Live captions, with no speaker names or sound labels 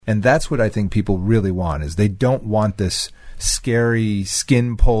And that's what I think people really want, is they don't want this scary,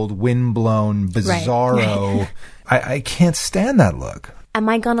 skin-pulled, wind-blown, bizarro. Right. I can't stand that look. Am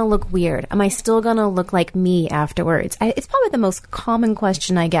I going to look weird? Am I still going to look like me afterwards? It's probably the most common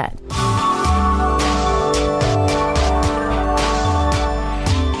question I get.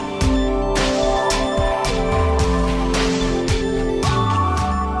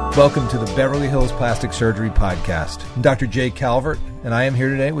 Welcome to the Beverly Hills Plastic Surgery Podcast. I'm Dr. Jay Calvert, and I am here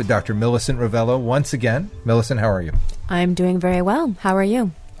today with Dr. Millicent Ravello once again. Millicent, how are you? I'm doing very well. How are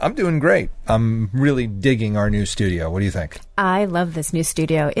you? I'm doing great. I'm really digging our new studio. What do you think? I love this new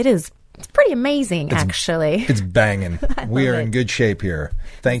studio. It's pretty amazing, actually. It's banging. We are in good shape here.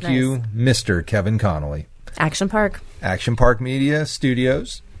 Thank you, Mr. Kevin Connolly. Action Park Media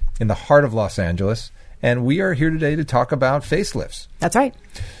Studios in the heart of Los Angeles. And we are here today to talk about facelifts. That's right.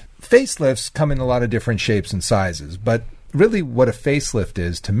 Facelifts come in a lot of different shapes and sizes, but really what a facelift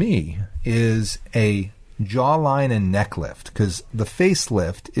is to me is a jawline and neck lift, because the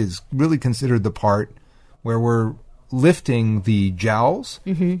facelift is really considered the part where we're lifting the jowls,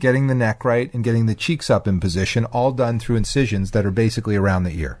 getting the neck right, and getting the cheeks up in position, all done through incisions that are basically around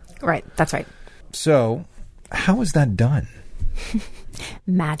the ear. Right, that's right. So how is that done?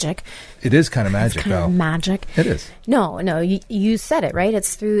 Magic. It is kind of magic, it's kind though. Of magic. It is. No, you said it, right?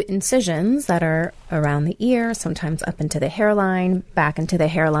 It's through incisions that are around the ear, sometimes up into the hairline, back into the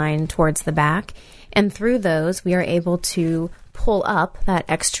hairline, towards the back. And through those, we are able to pull up that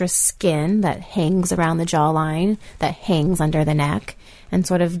extra skin that hangs around the jawline, that hangs under the neck, and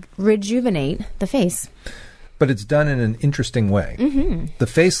sort of rejuvenate the face. But it's done in an interesting way. Mm-hmm. The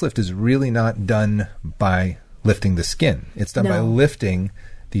facelift is really not done by lifting the skin. It's done by lifting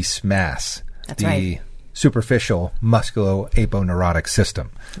the SMAS, superficial musculo-aponeurotic system,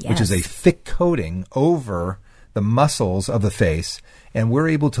 which is a thick coating over the muscles of the face, and we're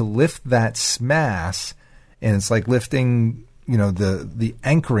able to lift that SMAS, and it's like lifting, the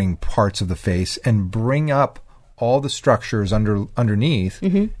anchoring parts of the face and bring up all the structures underneath,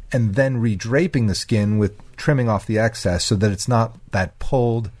 and then redraping the skin with trimming off the excess so that it's not that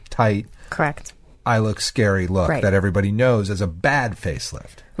pulled, tight, correct, I look scary look that everybody knows as a bad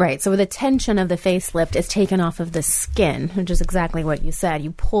facelift. Right. So the tension of the facelift is taken off of the skin, which is exactly what you said.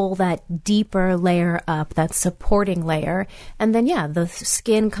 You pull that deeper layer up, that supporting layer, and then, the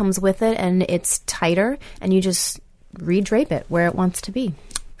skin comes with it and it's tighter, and you just redrape it where it wants to be.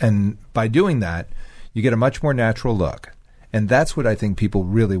 And by doing that, you get a much more natural look. And that's what I think people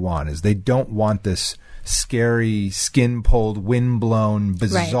really want, is they don't want this scary, skin-pulled, wind-blown,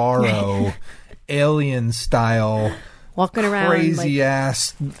 bizarro, alien-style, walking around,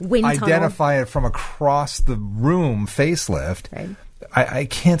 crazy-ass, identify it from across the room facelift. Right. I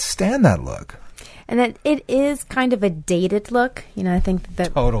can't stand that look. And that it is kind of a dated look. I think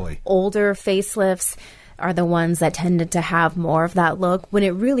that older facelifts are the ones that tended to have more of that look, when it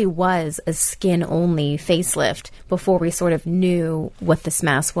really was a skin-only facelift before we sort of knew what the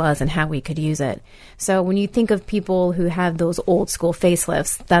SMAS was and how we could use it. So when you think of people who have those old-school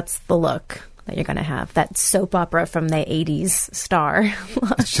facelifts, that's the look that you're going to have. That soap opera from the 80s star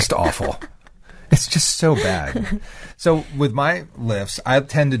look. It's just awful. It's just so bad. So with my lifts, I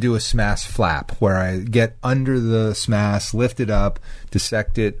tend to do a SMAS flap, where I get under the SMAS, lift it up,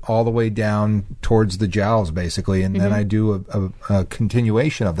 dissect it all the way down towards the jowls, basically, and then I do a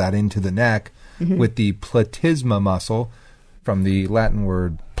continuation of that into the neck with the platysma muscle, from the Latin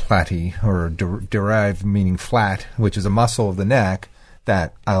word plati, or derived meaning flat, which is a muscle of the neck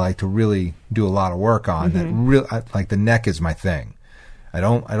that I like to really do a lot of work on. The neck is my thing. I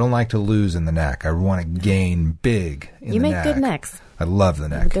don't like to lose in the neck. I want to gain big in the neck. You make good necks. I love the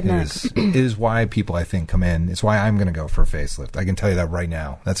neck. Good neck. It is why people, I think, come in. It's why I'm going to go for a facelift. I can tell you that right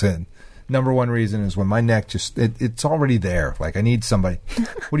now. That's it. Number one reason is when my neck it's already there. Like, I need somebody.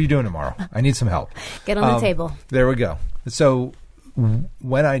 What are you doing tomorrow? I need some help. Get on the table. There we go. So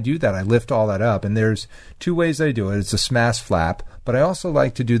when I do that, I lift all that up, and there's two ways I do it. It's a SMAS flap, but I also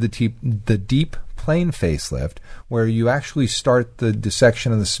like to do the deep plane facelift, where you actually start the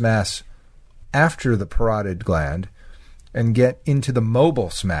dissection of the SMAS after the parotid gland and get into the mobile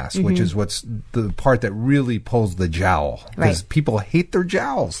SMAS, which is what's the part that really pulls the jowl. Because people hate their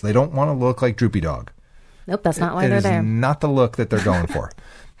jowls. They don't want to look like Droopy Dog. Nope, that's not why they're there. It is not the look that they're going for.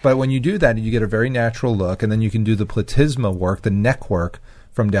 But when you do that, you get a very natural look, and then you can do the platysma work, the neck work,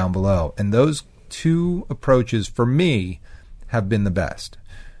 from down below. And those two approaches, for me, have been the best.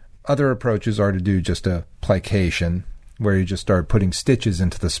 Other approaches are to do just a plication, where you just start putting stitches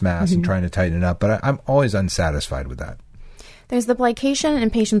into the SMAS and trying to tighten it up. But I'm always unsatisfied with that. There's the plication in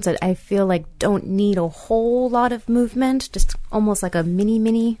patients that I feel like don't need a whole lot of movement, just almost like a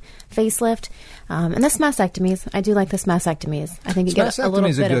mini facelift. And the mastectomies, I do like the mastectomies. I think you get a little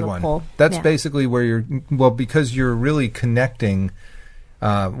bit of a pull. That's basically where because you're really connecting.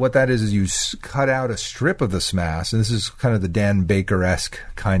 What that is you cut out a strip of the SMAS, and this is kind of the Dan Baker-esque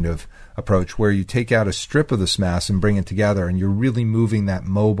kind of approach, where you take out a strip of the SMAS and bring it together, and you're really moving that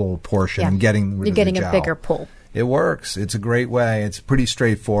mobile portion and getting rid of the jowl. A bigger pull. It works. It's a great way. It's pretty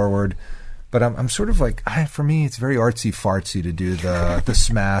straightforward. But I'm sort of like, for me, it's very artsy-fartsy to do the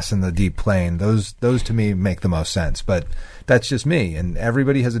SMAS and the deep plane. Those to me make the most sense. But that's just me, and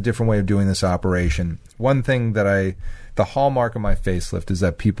everybody has a different way of doing this operation. One thing that the hallmark of my facelift is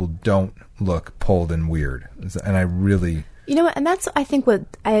that people don't look pulled and weird. And I really... You know what? And that's, I think, what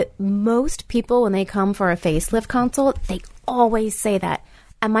most people, when they come for a facelift consult, they always say that.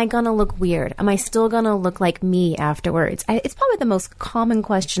 Am I going to look weird? Am I still going to look like me afterwards? It's probably the most common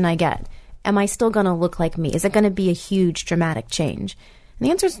question I get. Am I still going to look like me? Is it going to be a huge, dramatic change? And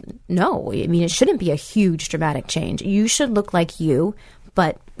the answer is no. I mean, it shouldn't be a huge, dramatic change. You should look like you,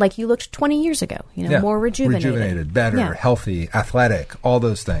 but like you looked 20 years ago, more rejuvenated. Better, healthy, athletic, all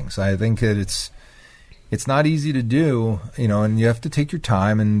those things. I think that it's not easy to do, and you have to take your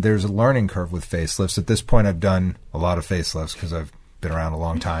time, and there's a learning curve with facelifts. At this point, I've done a lot of facelifts because I've been around a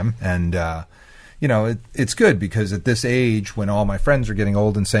long time, and it's good because at this age, when all my friends are getting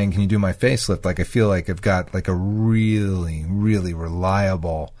old and saying, "Can you do my facelift?" Like I feel like I've got like a really, really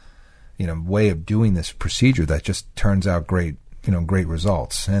reliable, way of doing this procedure that just turns out great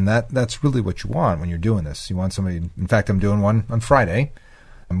results. And that's really what you want when you're doing this. You want somebody. In fact, I'm doing one on Friday.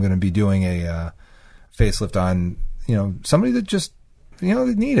 I'm going to be doing a facelift on somebody that just they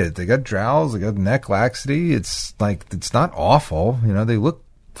need it. They got jowls, they got neck laxity. It's not awful. They look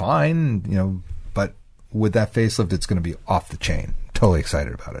fine. But with that facelift, it's going to be off the chain. Totally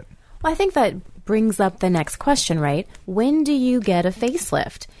excited about it. Well, I think that brings up the next question, right? When do you get a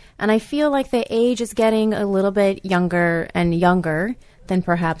facelift? And I feel like the age is getting a little bit younger and younger than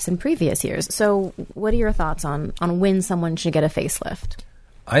perhaps in previous years. So what are your thoughts on when someone should get a facelift?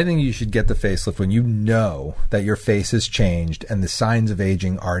 I think you should get the facelift when you know that your face has changed and the signs of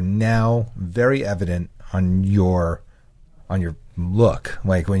aging are now very evident on your look.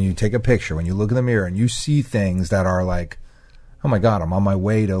 Like when you take a picture, when you look in the mirror and you see things that are like, oh my God, I'm on my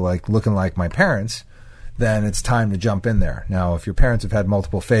way to like looking like my parents, then it's time to jump in there. Now, if your parents have had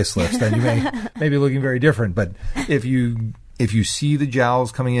multiple facelifts, then you may be looking very different. But if you see the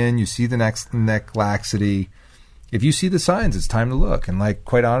jowls coming in, you see the neck laxity, if you see the signs, it's time to look. And like,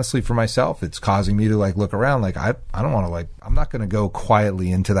 quite honestly, for myself, it's causing me to like look around. Like, I don't want to I'm not going to go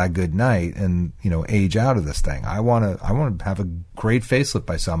quietly into that good night and, age out of this thing. I want to have a great facelift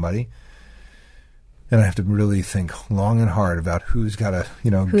by somebody. And I have to really think long and hard about who's got to,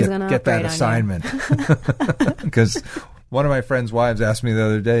 get that assignment. Because one of my friend's wives asked me the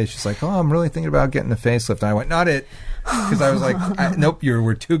other day, she's like, "Oh, I'm really thinking about getting a facelift." And I went, "Not it." Because I was like, "Nope,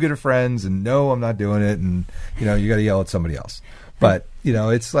 we're too good of friends, and no, I'm not doing it." And, you got to yell at somebody else. But,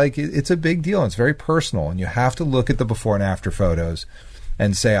 it's like, it's a big deal. And it's very personal. And you have to look at the before and after photos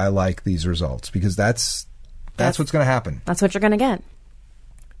and say, I like these results. Because that's what's going to happen. That's what you're going to get.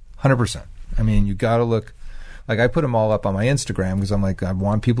 100%. I mean, you got to look, like I put them all up on my Instagram because I'm like, I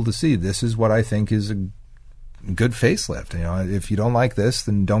want people to see this is what I think is a good facelift. If you don't like this,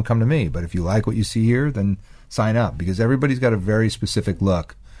 then don't come to me. But if you like what you see here, then sign up because everybody's got a very specific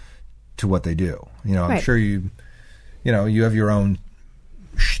look to what they do. I'm sure you have your own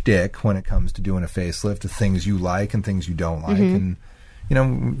shtick when it comes to doing a facelift, the things you like and things you don't like. And,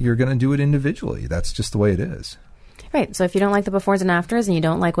 you're going to do it individually. That's just the way it is. Right. So if you don't like the befores and afters and you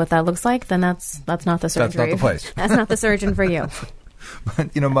don't like what that looks like, then that's not the surgery. That's not the place. That's not the surgeon for you.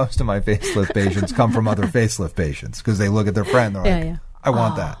 But, most of my facelift patients come from other facelift patients because they look at their friend. They're like, I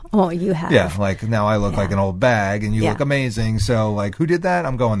want that. Oh, you have. Yeah. Like now I look like an old bag and you look amazing. So like, who did that?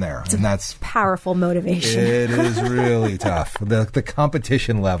 I'm going there. And that's powerful motivation. It is really tough. The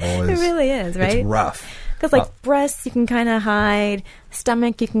competition level is. It really is, right? It's rough. Because breasts you can kind of hide,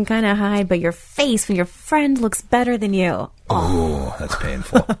 stomach you can kind of hide, but your face when your friend looks better than you. Oh, that's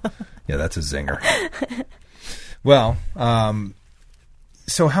painful. Yeah, that's a zinger. Well,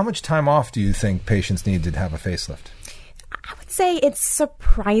 so how much time off do you think patients need to have a facelift? I would say it's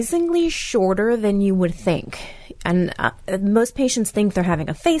surprisingly shorter than you would think. And most patients think they're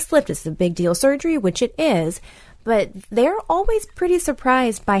having a facelift. It's a big deal surgery, which it is. But they're always pretty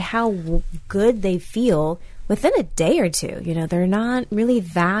surprised by how good they feel within a day or two. They're not really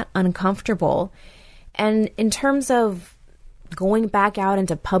that uncomfortable. And in terms of going back out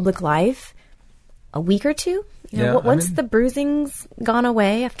into public life, a week or two. Once the bruising's gone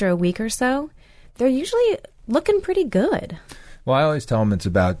away after a week or so, they're usually looking pretty good. Well, I always tell them it's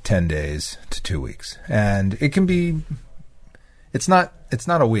about 10 days to 2 weeks. And it can be, it's not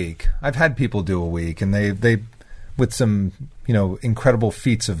a week. I've had people do a week, and they with some, incredible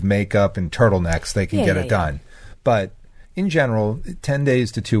feats of makeup and turtlenecks, they can get it done. But in general, 10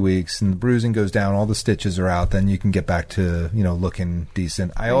 days to 2 weeks, and the bruising goes down, all the stitches are out, then you can get back to, looking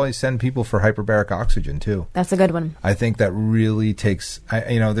decent. I always send people for hyperbaric oxygen, too. That's a good one. I think that really takes,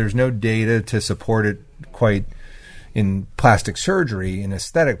 there's no data to support it quite in plastic surgery, in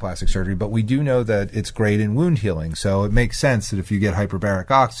aesthetic plastic surgery, but we do know that it's great in wound healing. So it makes sense that if you get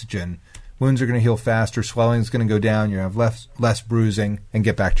hyperbaric oxygen, wounds are going to heal faster, swelling is going to go down, you have less bruising, and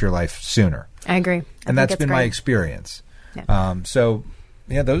get back to your life sooner. I agree. And that's been my experience. Yeah.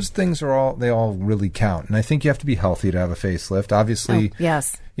 Those things they all really count. And I think you have to be healthy to have a facelift. Obviously,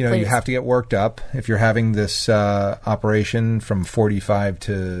 yes, you have to get worked up. If you're having this operation from 45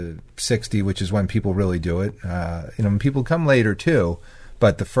 to 60, which is when people really do it, people come later too,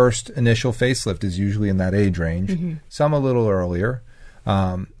 but the first initial facelift is usually in that age range, some a little earlier.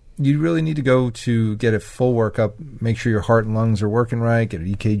 You really need to go to get a full workup, make sure your heart and lungs are working right, get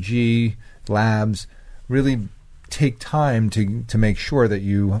an EKG, labs, really take time to make sure that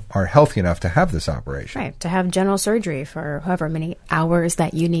you are healthy enough to have this operation. Right, to have general surgery for however many hours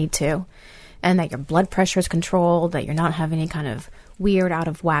that you need to, and that your blood pressure is controlled, that you're not having any kind of weird out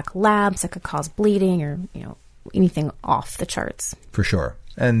of whack labs that could cause bleeding or, anything off the charts. For sure.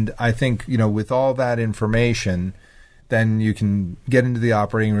 And I think, with all that information, then you can get into the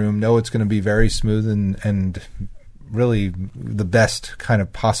operating room, know it's going to be very smooth and really the best kind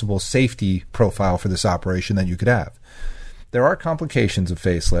of possible safety profile for this operation that you could have. There are complications of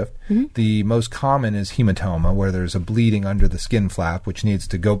facelift. The most common is hematoma, where there's a bleeding under the skin flap, which needs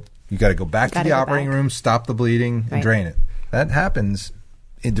to go. You got to go back to the operating room, stop the bleeding, and drain it. That happens,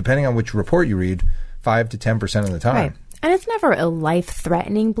 depending on which report you read, 5 to 10% of the time. Right. And it's never a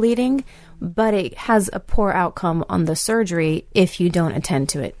life-threatening bleeding, but it has a poor outcome on the surgery if you don't attend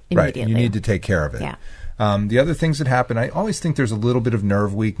to it immediately. Right. You need to take care of it. Yeah. The other things that happen, I always think there's a little bit of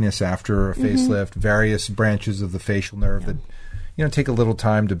nerve weakness after a facelift, various branches of the facial nerve that, take a little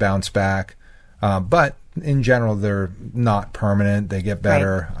time to bounce back. But in general, they're not permanent. They get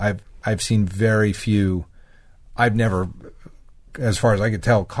better. Right. I've seen very few. I've never, as far as I could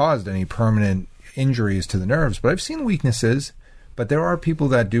tell, caused any permanent injuries to the nerves, but I've seen weaknesses. But there are people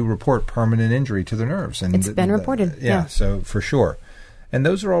that do report permanent injury to the nerves. And it's been reported. Yeah, so for sure. And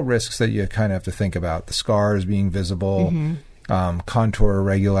those are all risks that you kind of have to think about. The scars being visible, contour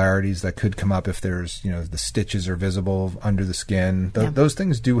irregularities that could come up if there's, the stitches are visible under the skin. Those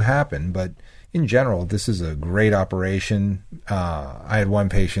things do happen, but in general, this is a great operation. I had one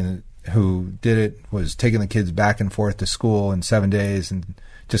patient who did it, was taking the kids back and forth to school in 7 days and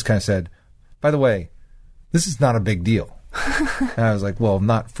just kind of said, by the way, this is not a big deal. And I was like, well,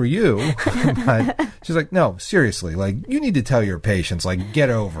 not for you. But she's like, no, seriously, you need to tell your patients, get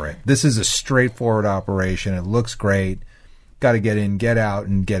over it. This is a straightforward operation. It looks great. Got to get in, get out,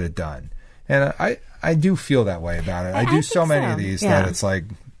 and get it done. And I do feel that way about it. I do so many of these that it's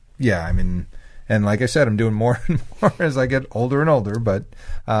and like I said, I'm doing more and more as I get older and older. But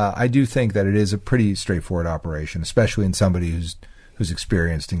I do think that it is a pretty straightforward operation, especially in somebody who's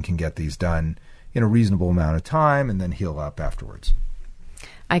experienced and can get these done in a reasonable amount of time and then heal up afterwards.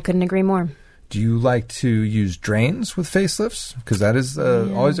 I couldn't agree more. Do you like to use drains with facelifts? Because that is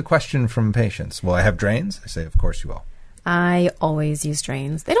always a question from patients. Will I have drains? I say, of course you will. I always use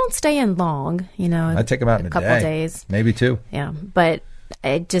drains. They don't stay in long, I take them out in a couple days. Maybe 2. Yeah, but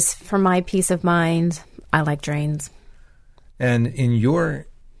it just for my peace of mind, I like drains. And in your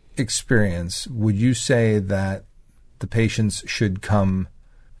experience, would you say that the patients should come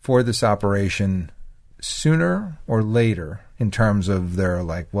for this operation sooner or later in terms of their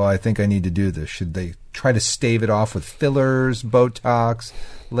I think I need to do this? Should they try to stave it off with fillers, Botox,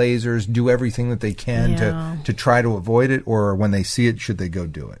 lasers, do everything that they can to try to avoid it? Or when they see it, should they go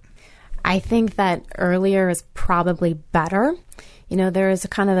do it? I think that earlier is probably better. There is a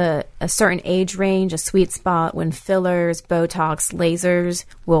kind of a certain age range, a sweet spot when fillers, Botox, lasers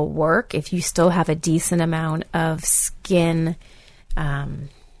will work if you still have a decent amount of skin,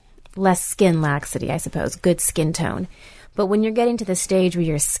 less skin laxity, I suppose, good skin tone. But when you're getting to the stage where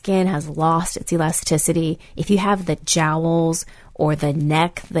your skin has lost its elasticity, if you have the jowls or the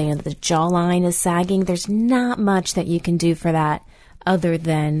neck, the jawline is sagging, there's not much that you can do for that other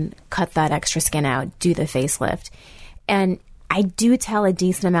than cut that extra skin out, do the facelift. And I do tell a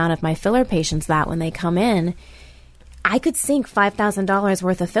decent amount of my filler patients that when they come in, I could sink $5,000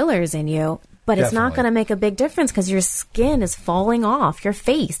 worth of fillers in you, But it's not going to make a big difference because your skin is falling off your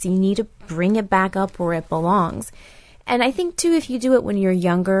face. You need to bring it back up where it belongs. And I think, too, if you do it when you're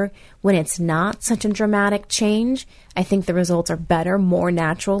younger, when it's not such a dramatic change, I think the results are better, more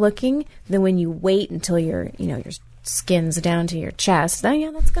natural looking than when you wait until your skin's down to your chest. Then,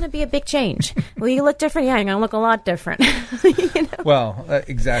 yeah, that's going to be a big change. Will you look different? Yeah, you're going to look a lot different. Well,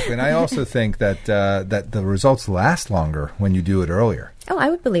 exactly. And I also think that that the results last longer when you do it earlier. Oh, I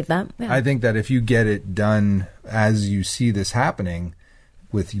would believe that. Yeah. I think that if you get it done as you see this happening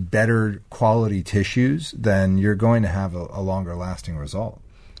with better quality tissues, then you're going to have a longer lasting result.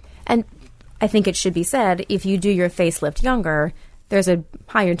 And I think it should be said, if you do your facelift younger, there's a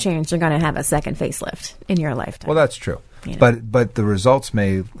higher chance you're going to have a second facelift in your lifetime. Well, that's true. But the results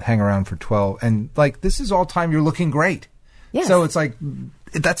may hang around for 12. And, this is all time you're looking great. Yes. So it's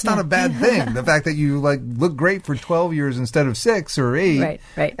that's not a bad thing. The fact that you, look great for 12 years instead of 6 or 8.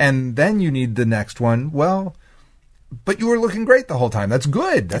 Right. And then you need the next one. Well, but you were looking great the whole time. That's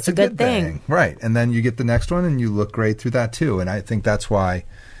good. That's a good thing. Right. And then you get the next one and you look great through that, too. And I think that's why...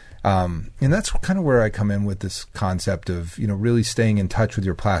 and that's kind of where I come in with this concept of, really staying in touch with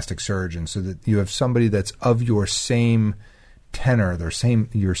your plastic surgeon so that you have somebody that's of your same tenor,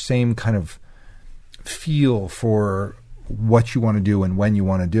 your same kind of feel for what you want to do and when you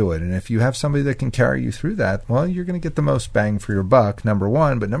want to do it. And if you have somebody that can carry you through that, well, you're going to get the most bang for your buck, number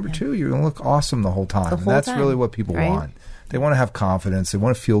one. But number two, you're going to look awesome the whole time. And that's really what people want. They want to have confidence. They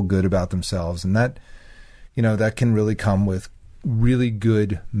want to feel good about themselves. And that, that can really come with really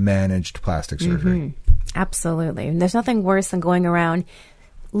good managed plastic surgery. Mm-hmm. Absolutely. And there's nothing worse than going around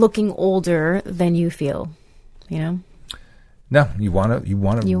looking older than you feel, No, you want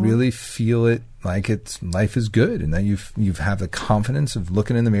to really feel it like life is good, and that you have the confidence of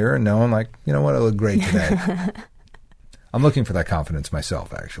looking in the mirror and knowing, you know what, I look great today. I'm looking for that confidence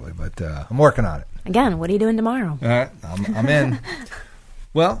myself, actually, but I'm working on it. Again, what are you doing tomorrow? All right, I'm in.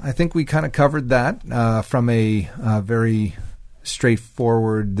 Well, I think we kind of covered that from a very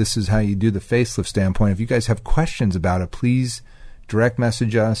straightforward, this is how you do the facelift standpoint. If you guys have questions about it, please direct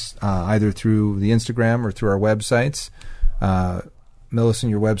message us either through the Instagram or through our websites. Millicent,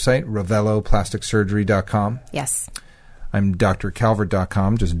 your website, ravelloplasticsurgery.com. Yes. I'm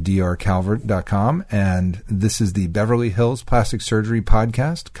drcalvert.com, just drcalvert.com. And this is the Beverly Hills Plastic Surgery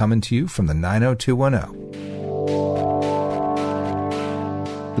Podcast coming to you from the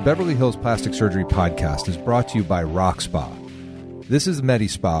 90210. The Beverly Hills Plastic Surgery Podcast is brought to you by Rock Spa. This is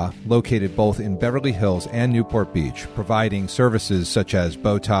MediSpa, located both in Beverly Hills and Newport Beach, providing services such as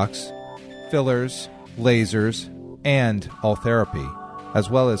Botox, fillers, lasers, and all therapy, as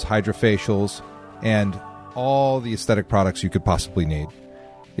well as hydrofacials and all the aesthetic products you could possibly need.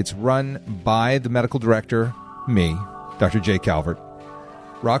 It's run by the medical director, me, Dr. J. Calvert.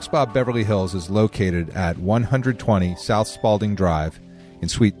 Rock Spa Beverly Hills is located at 120 South Spalding Drive in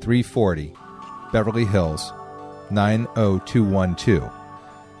Suite 340, Beverly Hills, 90212.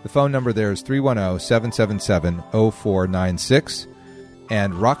 The phone number there is 310-777-0496.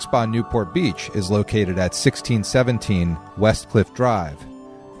 And Rock Spa Newport Beach is located at 1617 West Cliff Drive,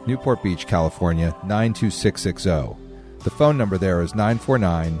 Newport Beach, California, 92660. The phone number there is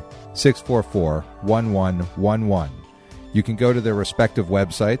 949-644-1111. You can go to their respective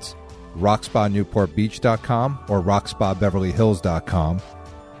websites, rockspanewportbeach.com or rockspabeverlyhills.com.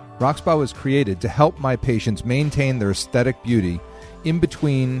 Rock Spa was created to help my patients maintain their aesthetic beauty in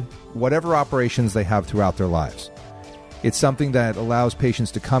between whatever operations they have throughout their lives. It's something that allows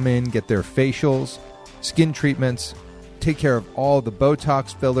patients to come in, get their facials, skin treatments, take care of all the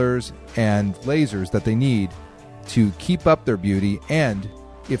Botox fillers and lasers that they need to keep up their beauty. And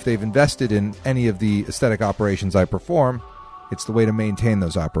if they've invested in any of the aesthetic operations I perform, it's the way to maintain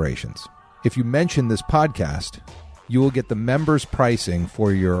those operations. If you mention this podcast, you will get the members' pricing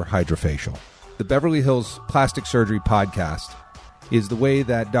for your hydrofacial. The Beverly Hills Plastic Surgery Podcast is the way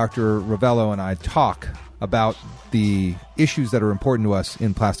that Dr. Ravello and I talk about the issues that are important to us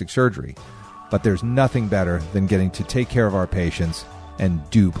in plastic surgery. But there's nothing better than getting to take care of our patients and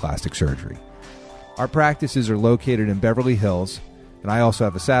do plastic surgery. Our practices are located in Beverly Hills, and I also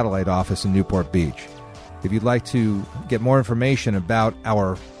have a satellite office in Newport Beach. If you'd like to get more information about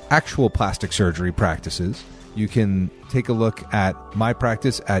our actual plastic surgery practices, you can take a look at my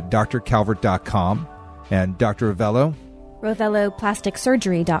practice at drcalvert.com and Dr. Ravello.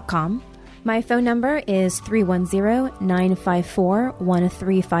 ravelloplasticsurgery.com. My phone number is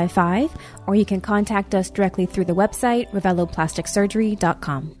 310-954-1355, or you can contact us directly through the website,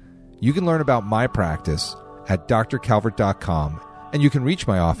 ravelloplasticsurgery.com. You can learn about my practice at drcalvert.com, and you can reach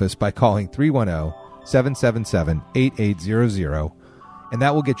my office by calling 310-777-8800, and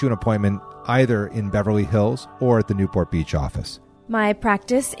that will get you an appointment either in Beverly Hills or at the Newport Beach office. My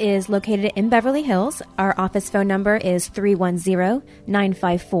practice is located in Beverly Hills. Our office phone number is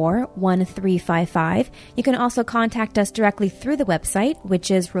 310-954-1355. You can also contact us directly through the website, which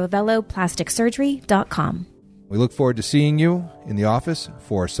is rovelloplasticsurgery.com. We look forward to seeing you in the office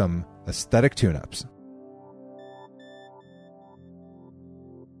for some aesthetic tune-ups.